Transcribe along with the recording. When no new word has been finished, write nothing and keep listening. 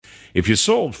If you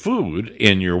sold food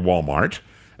in your Walmart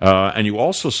and you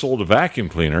also sold a vacuum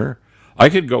cleaner, I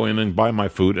could go in and buy my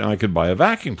food and I could buy a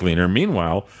vacuum cleaner.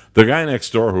 Meanwhile, the guy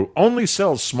next door who only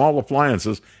sells small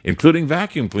appliances, including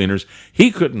vacuum cleaners, he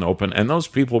couldn't open, and those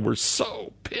people were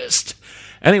so pissed.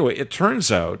 Anyway, it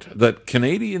turns out that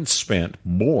Canadians spent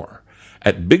more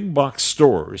at big box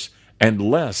stores and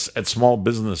less at small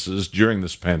businesses during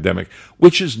this pandemic,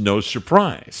 which is no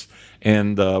surprise.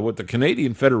 And what the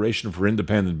Canadian Federation for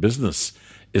Independent Business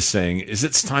is saying is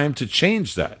it's time to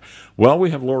change that. Well, we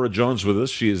have Laura Jones with us.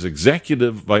 She is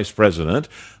Executive Vice President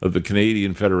of the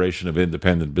Canadian Federation of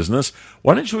Independent Business.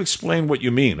 Why don't you explain what you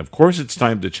mean? Of course, it's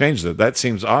time to change that. That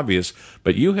seems obvious,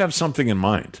 but you have something in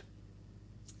mind.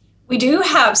 We do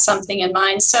have something in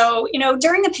mind. So,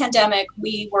 during the pandemic,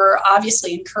 we were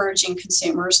obviously encouraging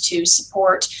consumers to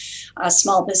support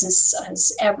small business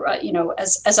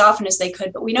as often as they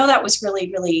could. But we know that was really,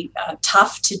 really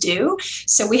tough to do.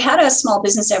 So we had a Small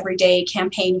Business Every Day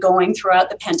campaign going throughout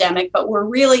the pandemic, but we're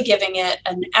really giving it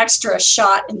an extra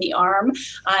shot in the arm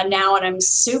now. And I'm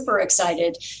super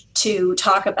excited to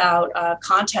talk about a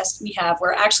contest we have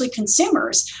where actually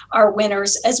consumers are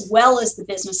winners as well as the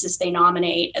businesses they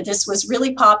nominate. This was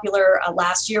really popular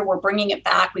last year. We're bringing it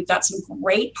back. We've got some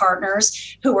great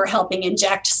partners who are helping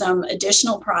inject some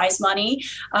additional prize money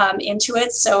into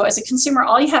it. So as a consumer,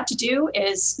 all you have to do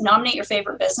is nominate your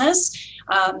favorite business,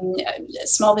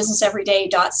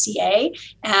 smallbusinesseveryday.ca.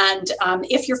 And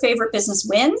if your favorite business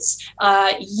wins,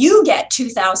 you get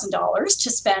 $2,000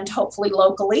 to spend hopefully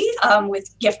locally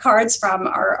with gift cards from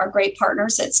our great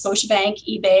partners at Scotiabank,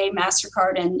 eBay,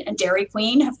 MasterCard, and Dairy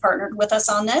Queen have partnered with us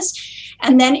on this.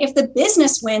 And then if the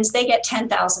business wins, they get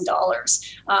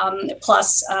 $10,000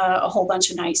 plus a whole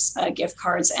bunch of nice gift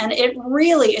cards. And it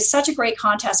really is such a great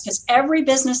contest because every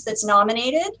business that's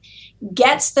nominated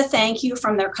gets the thank you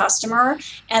from their customer.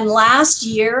 And last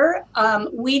year,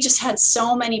 we just had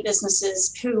so many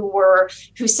businesses who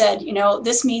said,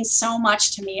 this means so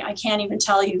much to me. I can't even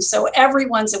tell you. So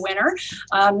everyone's a winner.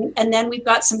 And then we've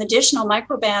got some additional.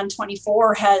 Microban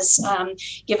 24 has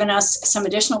given us some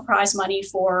additional prize money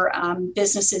for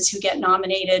businesses who get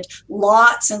nominated.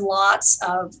 Lots and lots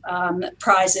of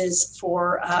prizes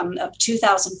for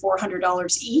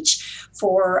 $2,400 each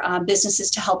for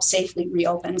businesses to help safely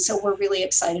reopen. So we're really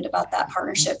excited about that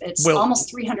partnership. It's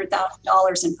almost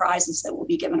 $300,000 in prizes that will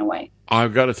be given away.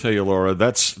 I've got to tell you, Laura,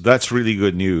 that's really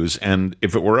good news. And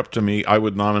if it were up to me, I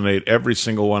would nominate every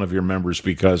single one of your members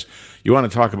because you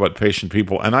want to talk about patient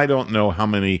people. And I don't know how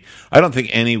many, I don't think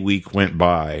any week went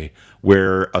by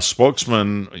where a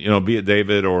spokesman, be it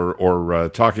David or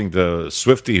talking to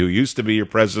Swifty, who used to be your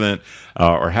president,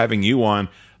 or having you on,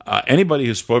 anybody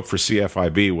who spoke for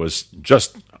CFIB was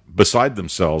just beside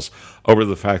themselves over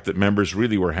the fact that members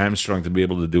really were hamstrung to be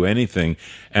able to do anything.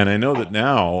 And I know that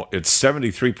now it's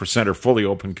 73% are fully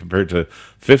open compared to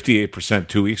 58%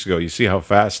 2 weeks ago. You see how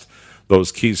fast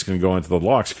those keys can go into the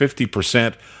locks.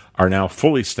 50% are now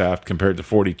fully staffed compared to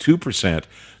 42%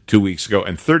 2 weeks ago,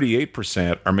 and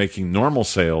 38% are making normal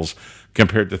sales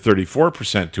compared to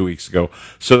 34% 2 weeks ago.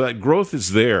 So that growth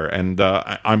is there, and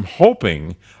I'm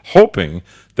hoping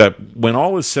that when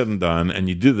all is said and done and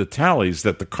you do the tallies,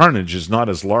 that the carnage is not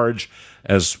as large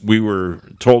as we were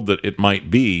told that it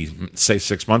might be, say,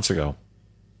 6 months ago.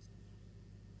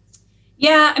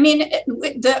 Yeah, I mean,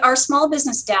 our small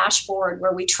business dashboard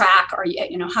where we track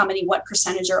what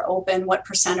percentage are open, what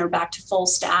percent are back to full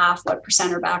staff, what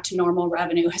percent are back to normal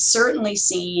revenue has certainly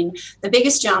seen the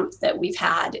biggest jump that we've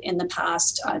had in the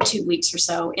past 2 weeks or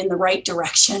so in the right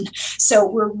direction. So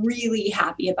we're really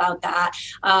happy about that.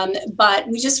 But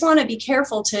we just want to be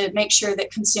careful to make sure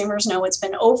that consumers know it's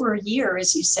been over a year,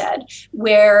 as you said,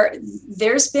 where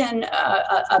there's been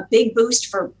a big boost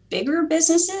for bigger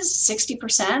businesses.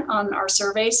 60% on our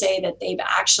survey say that they've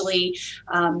actually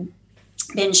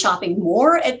been shopping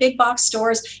more at big box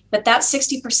stores, but that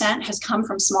 60% has come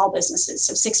from small businesses.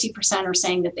 So 60% are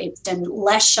saying that they've done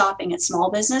less shopping at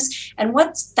small business. And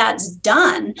what that's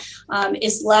done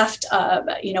is left a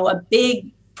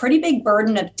pretty big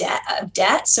burden of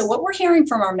debt. So what we're hearing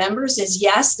from our members is,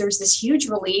 yes, there's this huge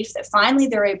relief that finally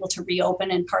they're able to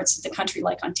reopen in parts of the country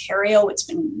like Ontario. It's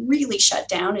been really shut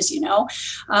down, as you know.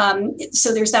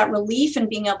 So there's that relief in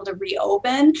being able to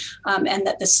reopen, and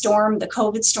that the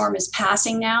COVID storm is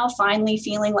passing now, finally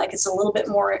feeling like it's a little bit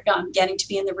more getting to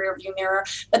be in the rearview mirror.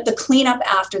 But the cleanup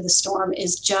after the storm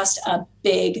is just a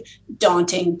big,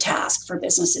 daunting task for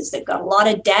businesses. They've got a lot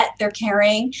of debt they're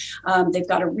carrying. They've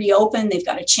got to reopen. They've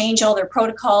got to change all their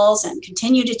protocols and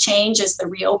continue to change as the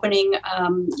reopening,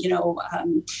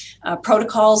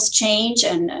 protocols change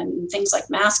and things like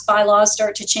mask bylaws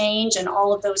start to change and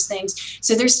all of those things.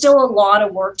 So there's still a lot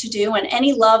of work to do, and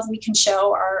any love we can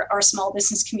show our small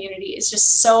business community is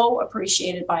just so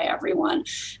appreciated by everyone.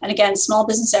 And again, Small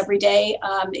Business Every Day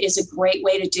is a great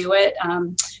way to do it.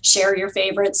 Share your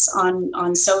favorites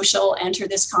on social, enter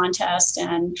this contest,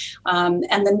 and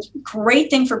the great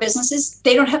thing for businesses,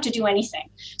 they don't have to do anything.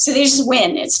 So they just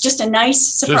win. It's just a nice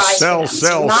surprise just sell, for them.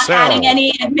 sell, so not sell. adding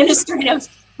any administrative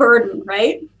burden,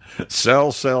 right?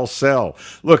 Sell, sell, sell.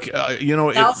 Look,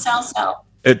 Sell.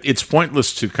 It's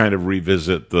pointless to kind of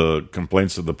revisit the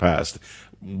complaints of the past.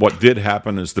 What did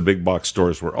happen is the big box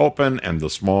stores were open and the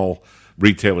small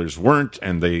retailers weren't,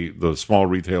 and the small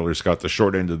retailers got the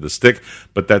short end of the stick,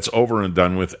 but that's over and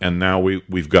done with, and now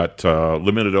we've got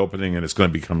limited opening, and it's going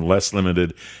to become less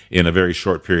limited in a very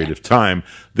short period of time.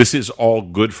 This is all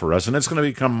good for us, and it's going to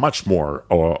become much more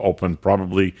open,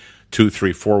 probably 2,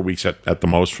 3, 4 weeks at the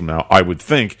most from now, I would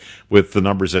think, with the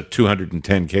numbers at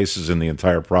 210 cases in the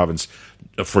entire province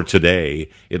for today.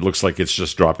 It looks like it's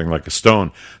just dropping like a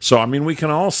stone. So, I mean, we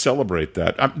can all celebrate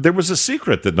that. There was a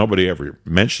secret that nobody ever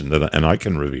mentioned, and I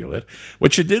can reveal it.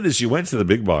 What you did is you went to the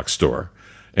big box store,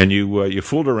 and you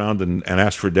fooled around and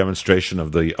asked for a demonstration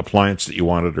of the appliance that you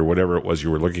wanted or whatever it was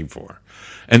you were looking for.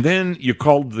 And then you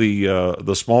called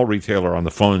the small retailer on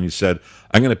the phone and you said,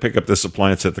 I'm going to pick up this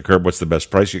appliance at the curb. What's the best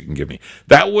price you can give me?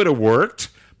 That would have worked.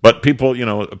 But people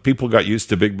got used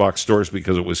to big box stores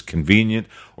because it was convenient,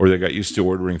 or they got used to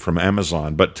ordering from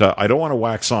Amazon. But I don't want to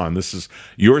wax on. This is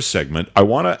your segment. I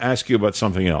want to ask you about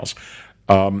something else.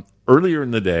 Earlier in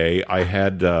the day, I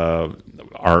had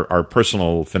our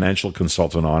personal financial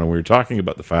consultant on, and we were talking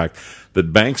about the fact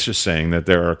that banks are saying that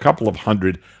there are a couple of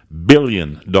 $100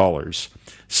 billion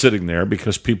sitting there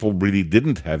because people really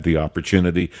didn't have the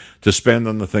opportunity to spend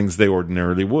on the things they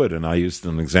ordinarily would. And I used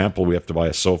an example. We have to buy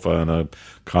a sofa and a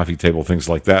coffee table, things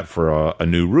like that, for a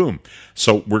new room.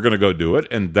 So we're going to go do it,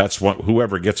 and that's what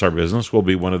whoever gets our business will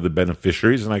be one of the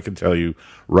beneficiaries. And I can tell you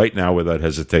right now without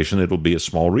hesitation, it'll be a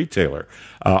small retailer.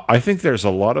 I think there's a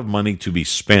lot of money to be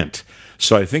spent.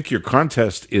 So I think your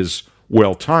contest is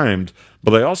well-timed,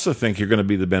 but I also think you're going to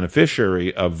be the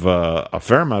beneficiary of a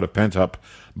fair amount of pent-up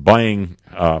buying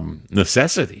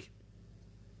necessity.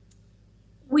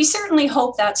 We certainly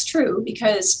hope that's true,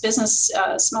 because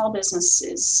small business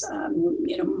is,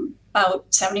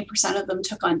 about 70% of them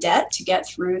took on debt to get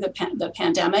through the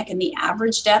pandemic, and the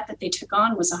average debt that they took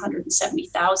on was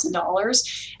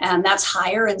 $170,000, and that's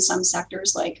higher in some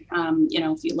sectors, like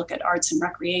if you look at arts and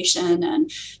recreation,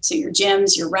 and so your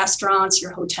gyms, your restaurants,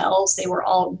 your hotels, they were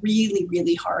all really,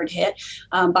 really hard hit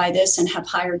by this and have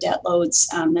higher debt loads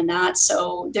than that.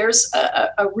 So there's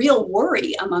a real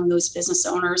worry among those business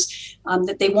owners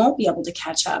that they won't be able to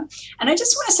catch up. And I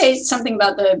just want to say something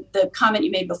about the comment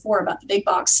you made before about the big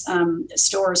box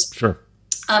stores. Sure.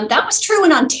 That was true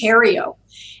in Ontario.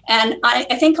 And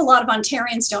I think a lot of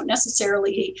Ontarians don't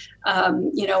necessarily,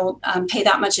 pay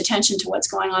that much attention to what's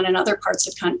going on in other parts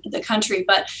of the country.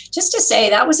 But just to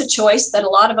say, that was a choice that a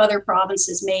lot of other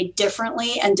provinces made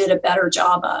differently and did a better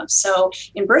job of. So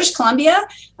in British Columbia,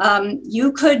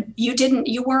 you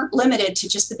weren't limited to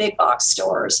just the big box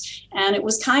stores, and it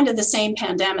was kind of the same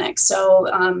pandemic. So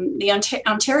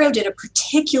Ontario did a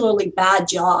particularly bad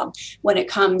job when it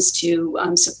comes to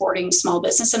supporting small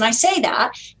business. And I say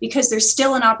that because there's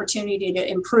still an opportunity to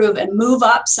improve and move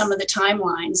up some of the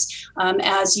timelines.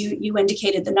 As you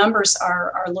indicated, the numbers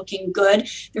are looking good.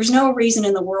 There's no reason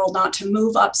in the world not to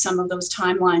move up some of those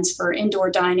timelines for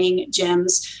indoor dining,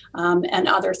 gyms, and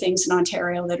other things in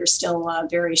Ontario that are still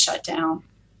very shut down.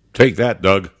 Take that,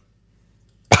 Doug.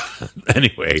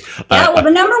 Anyway. Yeah, well,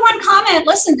 the number one comment,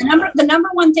 listen, the number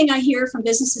one thing I hear from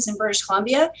businesses in British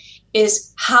Columbia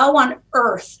is, how on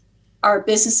earth are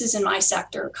businesses in my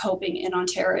sector coping in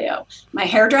Ontario? My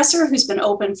hairdresser, who's been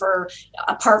open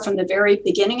apart from the very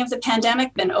beginning of the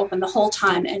pandemic, been open the whole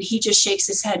time, and he just shakes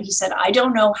his head. He said, I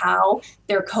don't know how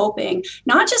they're coping,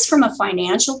 not just from a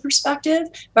financial perspective,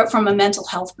 but from a mental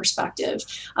health perspective,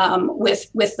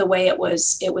 with the way it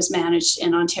was managed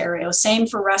in Ontario. Same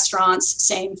for restaurants,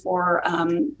 same for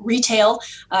retail.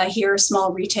 Here,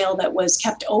 small retail that was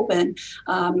kept open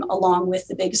along with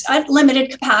the big,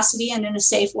 limited capacity and in a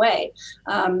safe way.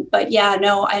 But yeah,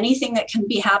 no, anything that can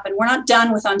be happened. We're not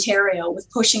done with Ontario with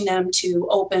pushing them to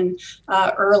open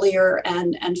earlier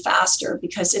and faster,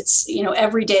 because it's,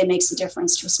 every day makes a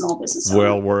difference to a small business owner.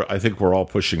 Well, I think we're all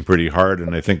pushing pretty hard,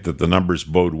 and I think that the numbers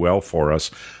bode well for us.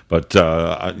 But,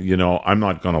 I'm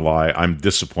not going to lie. I'm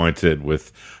disappointed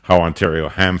with how Ontario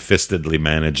ham-fistedly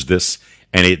managed this,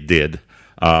 and it did.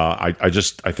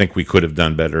 I think we could have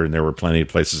done better, and there were plenty of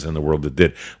places in the world that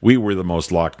did. We were the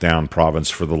most locked down province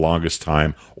for the longest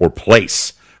time, or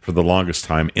place for the longest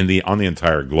time on the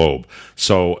entire globe.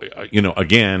 So,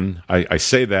 again, I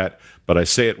say that, but I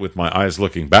say it with my eyes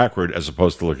looking backward as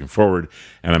opposed to looking forward.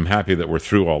 And I'm happy that we're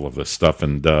through all of this stuff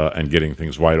and getting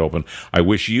things wide open. I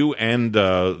wish you and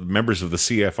members of the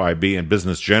CFIB and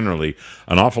business generally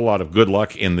an awful lot of good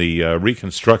luck in the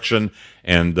reconstruction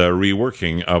and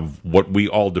reworking of what we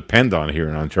all depend on here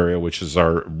in Ontario, which is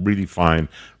our really fine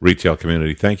retail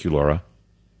community. Thank you, Laura.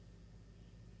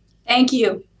 Thank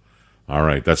you. All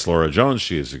right, that's Laura Jones.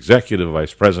 She is Executive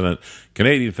Vice President,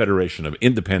 Canadian Federation of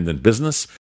Independent Business.